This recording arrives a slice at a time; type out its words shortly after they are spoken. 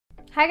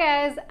Hi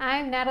guys,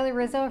 I'm Natalie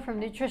Rizzo from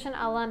Nutrition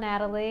a la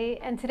Natalie,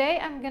 and today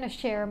I'm going to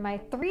share my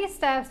 3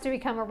 steps to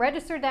become a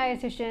registered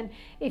dietitian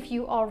if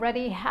you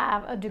already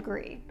have a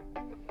degree.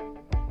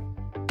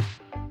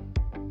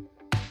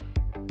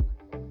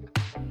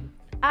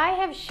 I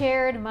have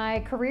shared my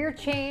career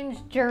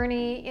change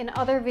journey in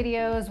other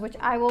videos, which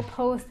I will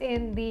post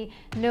in the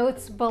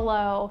notes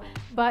below.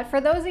 But for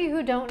those of you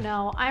who don't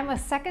know, I'm a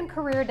second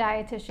career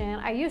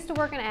dietitian. I used to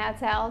work in ad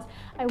sales.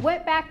 I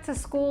went back to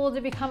school to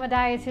become a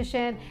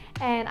dietitian,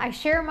 and I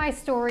share my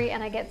story,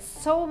 and I get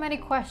so many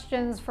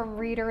questions from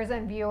readers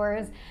and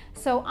viewers.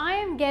 So I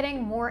am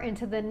getting more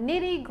into the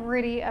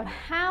nitty-gritty of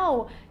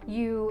how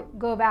you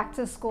go back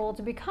to school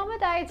to become a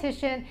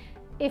dietitian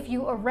if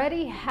you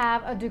already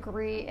have a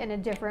degree in a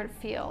different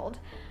field.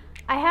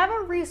 I have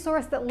a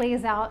resource that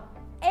lays out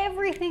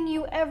everything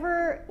you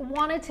ever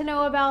wanted to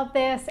know about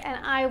this, and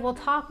I will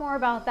talk more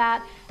about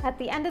that at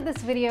the end of this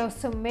video,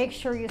 so make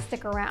sure you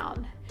stick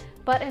around.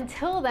 But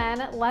until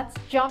then, let's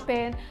jump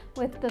in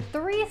with the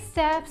 3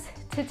 steps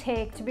to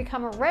take to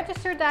become a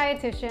registered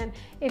dietitian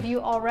if you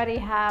already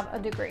have a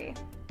degree.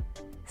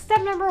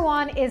 Step number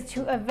 1 is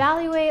to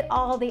evaluate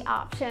all the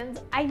options.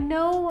 I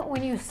know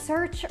when you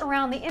search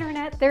around the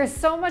internet, there's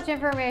so much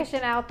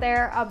information out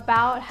there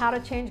about how to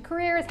change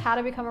careers, how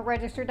to become a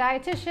registered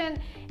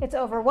dietitian. It's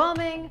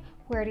overwhelming.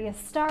 Where do you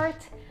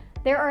start?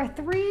 There are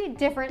 3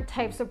 different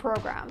types of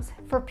programs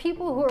for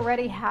people who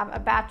already have a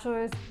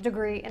bachelor's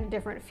degree in a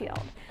different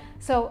field.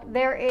 So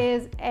there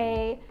is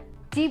a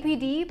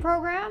DPD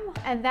program,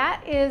 and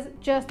that is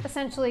just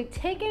essentially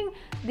taking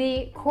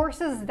the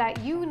courses that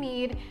you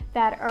need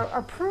that are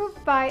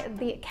approved by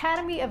the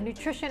Academy of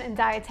Nutrition and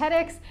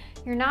Dietetics.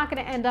 You're not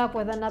going to end up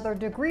with another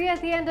degree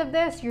at the end of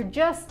this. You're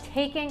just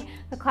taking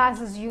the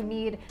classes you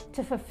need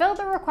to fulfill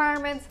the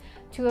requirements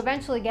to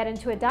eventually get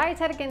into a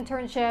dietetic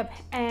internship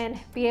and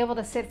be able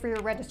to sit for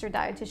your registered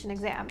dietitian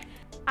exam.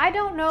 I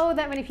don't know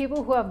that many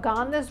people who have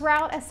gone this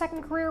route as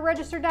second career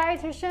registered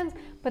dietitians,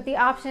 but the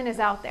option is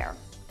out there.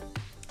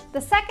 The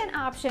second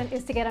option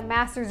is to get a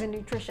master's in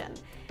nutrition.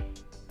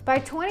 By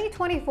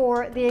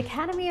 2024, the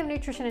Academy of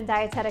Nutrition and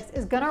Dietetics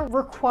is going to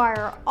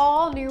require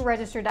all new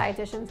registered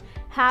dietitians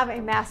have a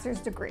master's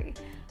degree.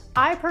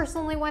 I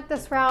personally went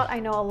this route. I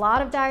know a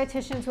lot of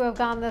dietitians who have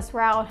gone this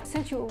route.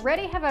 Since you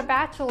already have a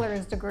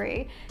bachelor's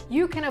degree,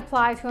 you can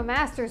apply to a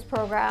master's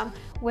program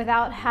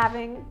without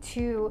having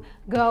to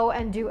go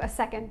and do a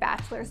second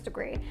bachelor's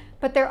degree.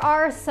 But there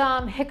are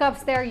some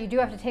hiccups there. You do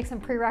have to take some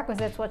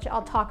prerequisites, which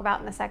I'll talk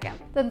about in a second.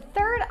 The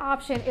third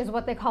option is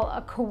what they call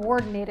a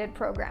coordinated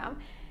program.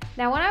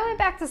 Now, when I went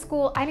back to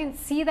school, I didn't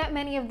see that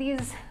many of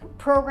these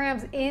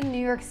programs in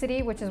New York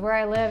City, which is where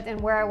I lived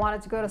and where I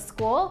wanted to go to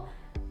school.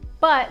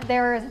 But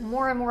there's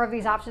more and more of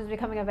these options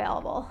becoming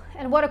available.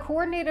 And what a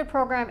coordinated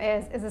program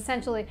is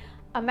essentially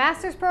a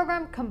master's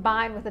program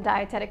combined with a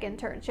dietetic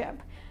internship.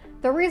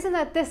 The reason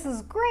that this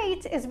is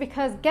great is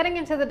because getting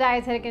into the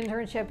dietetic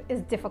internship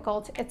is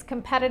difficult. It's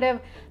competitive.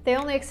 They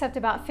only accept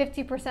about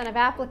 50% of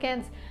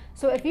applicants.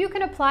 So if you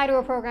can apply to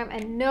a program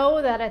and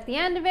know that at the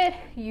end of it,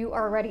 you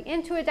are already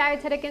into a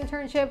dietetic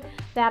internship,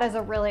 that is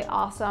a really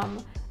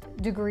awesome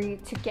degree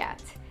to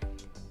get.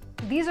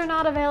 These are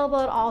not available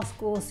at all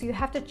schools, so you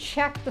have to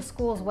check the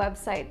school's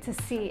website to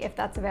see if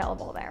that's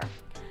available there.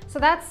 So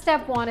that's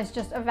step 1, is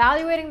just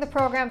evaluating the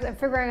programs and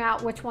figuring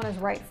out which one is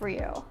right for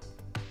you.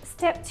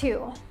 Step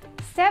 2.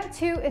 Step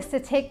 2 is to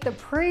take the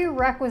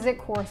prerequisite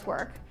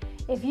coursework.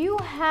 If you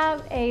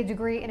have a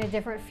degree in a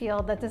different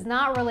field that does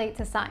not relate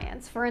to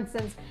science, for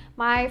instance,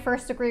 my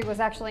first degree was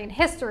actually in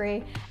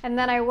history, and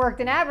then I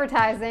worked in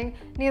advertising,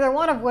 neither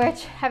one of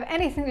which have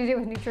anything to do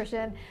with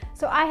nutrition,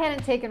 so I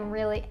hadn't taken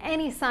really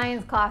any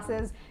science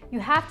classes. You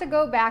have to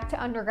go back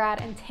to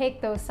undergrad and take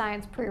those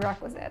science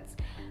prerequisites.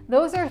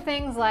 Those are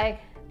things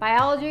like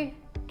biology,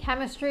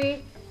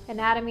 chemistry,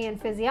 anatomy and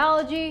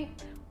physiology,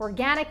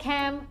 organic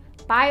chem,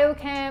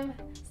 biochem,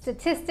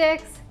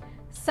 statistics,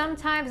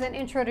 sometimes an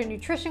intro to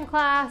nutrition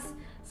class,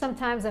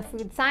 sometimes a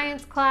food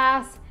science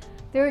class.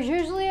 There's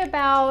usually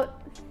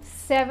about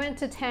 7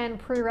 to 10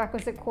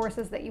 prerequisite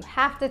courses that you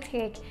have to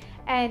take,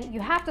 and you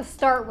have to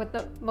start with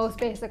the most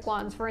basic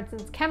ones. For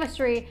instance,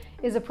 chemistry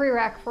is a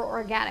prereq for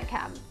organic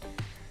chem.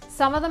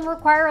 Some of them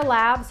require a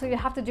lab, so you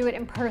have to do it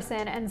in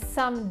person, and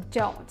some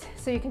don't,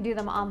 so you can do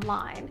them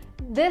online.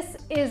 This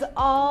is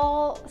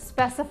all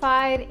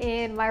specified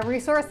in my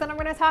resource that I'm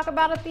going to talk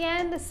about at the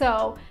end,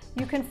 so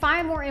you can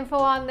find more info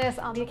on this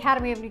on the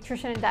Academy of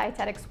Nutrition and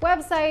Dietetics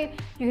website.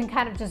 You can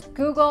kind of just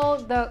Google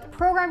the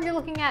program you're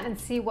looking at and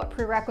see what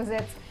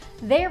prerequisites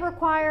they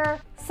require.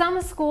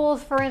 Some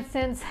schools, for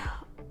instance,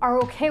 are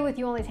okay with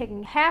you only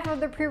taking half of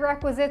the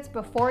prerequisites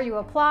before you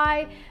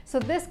apply. So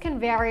this can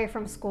vary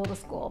from school to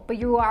school, but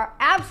you are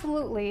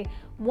absolutely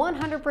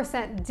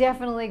 100%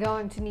 definitely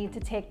going to need to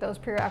take those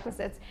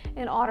prerequisites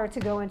in order to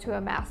go into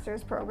a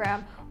master's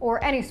program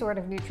or any sort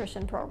of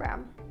nutrition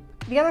program.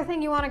 The other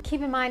thing you want to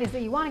keep in mind is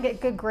that you want to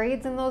get good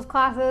grades in those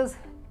classes,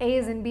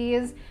 A's and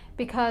B's,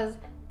 because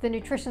the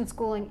nutrition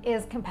schooling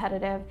is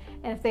competitive,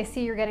 and if they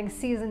see you're getting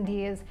C's and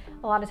D's,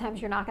 a lot of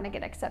times you're not going to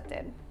get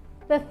accepted.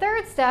 The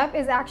third step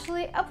is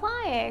actually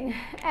applying,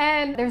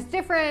 and there's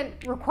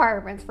different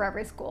requirements for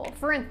every school.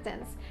 For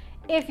instance,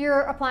 if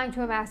you're applying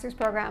to a master's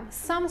program,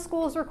 some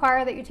schools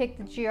require that you take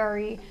the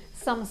GRE,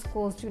 some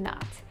schools do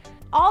not.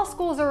 All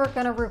schools are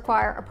going to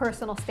require a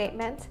personal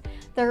statement.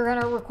 They're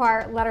going to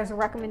require letters of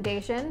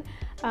recommendation,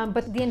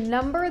 but the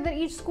number that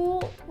each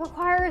school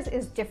requires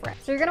is different.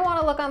 So you're going to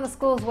want to look on the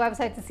school's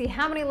website to see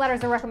how many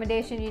letters of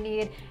recommendation you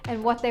need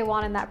and what they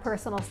want in that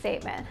personal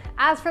statement.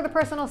 As for the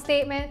personal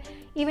statement,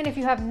 even if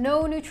you have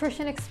no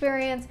nutrition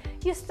experience,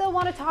 you still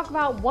want to talk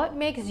about what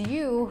makes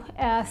you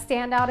a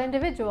standout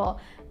individual.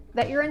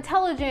 That you're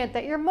intelligent,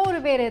 that you're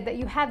motivated, that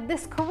you had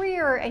this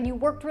career and you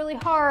worked really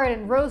hard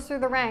and rose through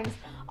the ranks.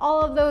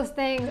 All of those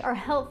things are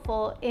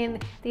helpful in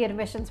the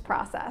admissions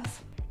process.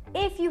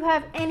 If you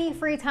have any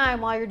free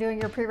time while you're doing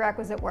your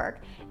prerequisite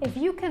work, if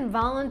you can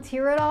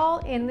volunteer at all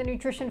in the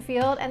nutrition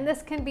field, and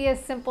this can be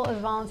as simple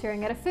as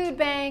volunteering at a food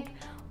bank,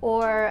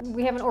 or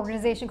we have an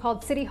organization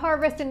called City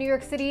Harvest in New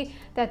York City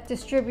that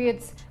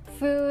distributes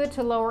food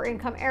to lower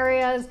income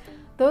areas.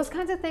 Those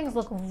kinds of things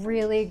look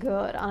really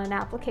good on an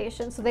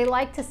application. So they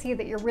like to see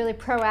that you're really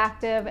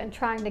proactive and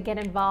trying to get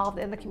involved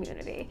in the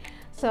community.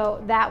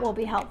 So that will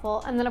be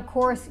helpful. And then of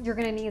course, you're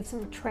gonna need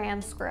some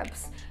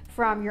transcripts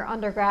from your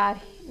undergrad.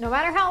 No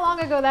matter how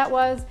long ago that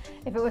was,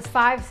 if it was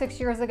 5, 6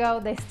 years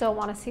ago, they still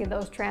wanna see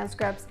those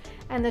transcripts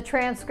and the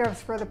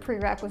transcripts for the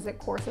prerequisite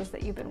courses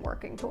that you've been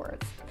working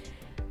towards.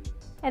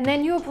 And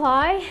then you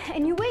apply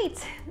and you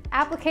wait.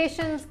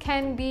 Applications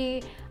can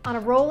be on a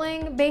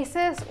rolling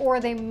basis, or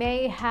they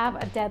may have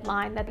a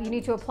deadline that you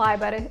need to apply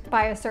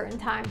by a certain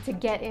time to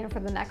get in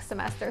for the next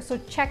semester. So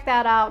check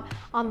that out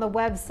on the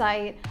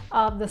website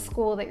of the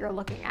school that you're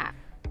looking at.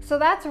 So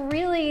that's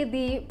really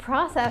the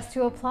process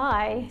to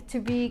apply to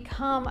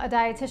become a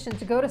dietitian,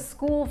 to go to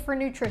school for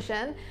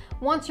nutrition.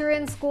 Once you're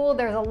in school,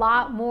 there's a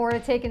lot more to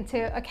take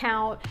into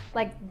account,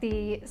 like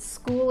the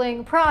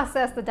schooling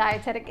process, the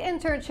dietetic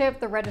internship,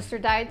 the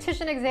registered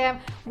dietitian exam,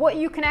 what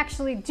you can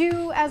actually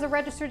do as a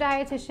registered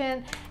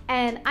dietitian.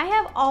 And I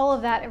have all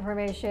of that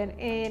information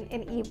in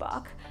an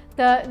ebook.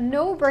 The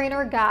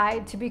no-brainer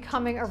guide to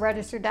becoming a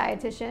registered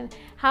dietitian,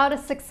 how to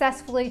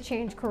successfully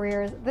change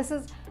careers. This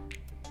is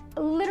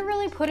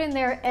literally put in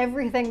there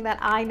everything that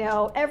I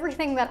know,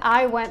 everything that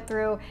I went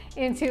through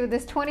into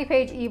this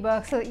 20-page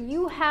ebook so that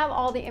you have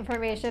all the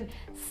information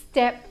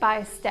step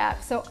by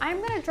step. So I'm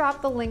going to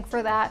drop the link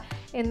for that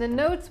in the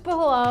notes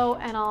below,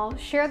 and I'll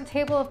share the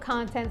table of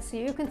contents so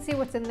you can see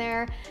what's in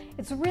there.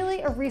 It's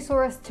really a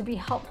resource to be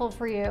helpful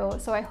for you.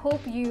 So I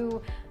hope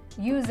you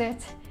use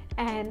it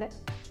and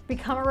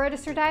become a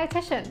registered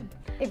dietitian.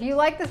 If you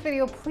like this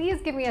video,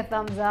 please give me a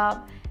thumbs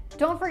up.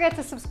 Don't forget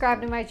to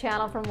subscribe to my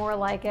channel for more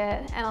like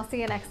it, and I'll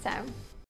see you next time.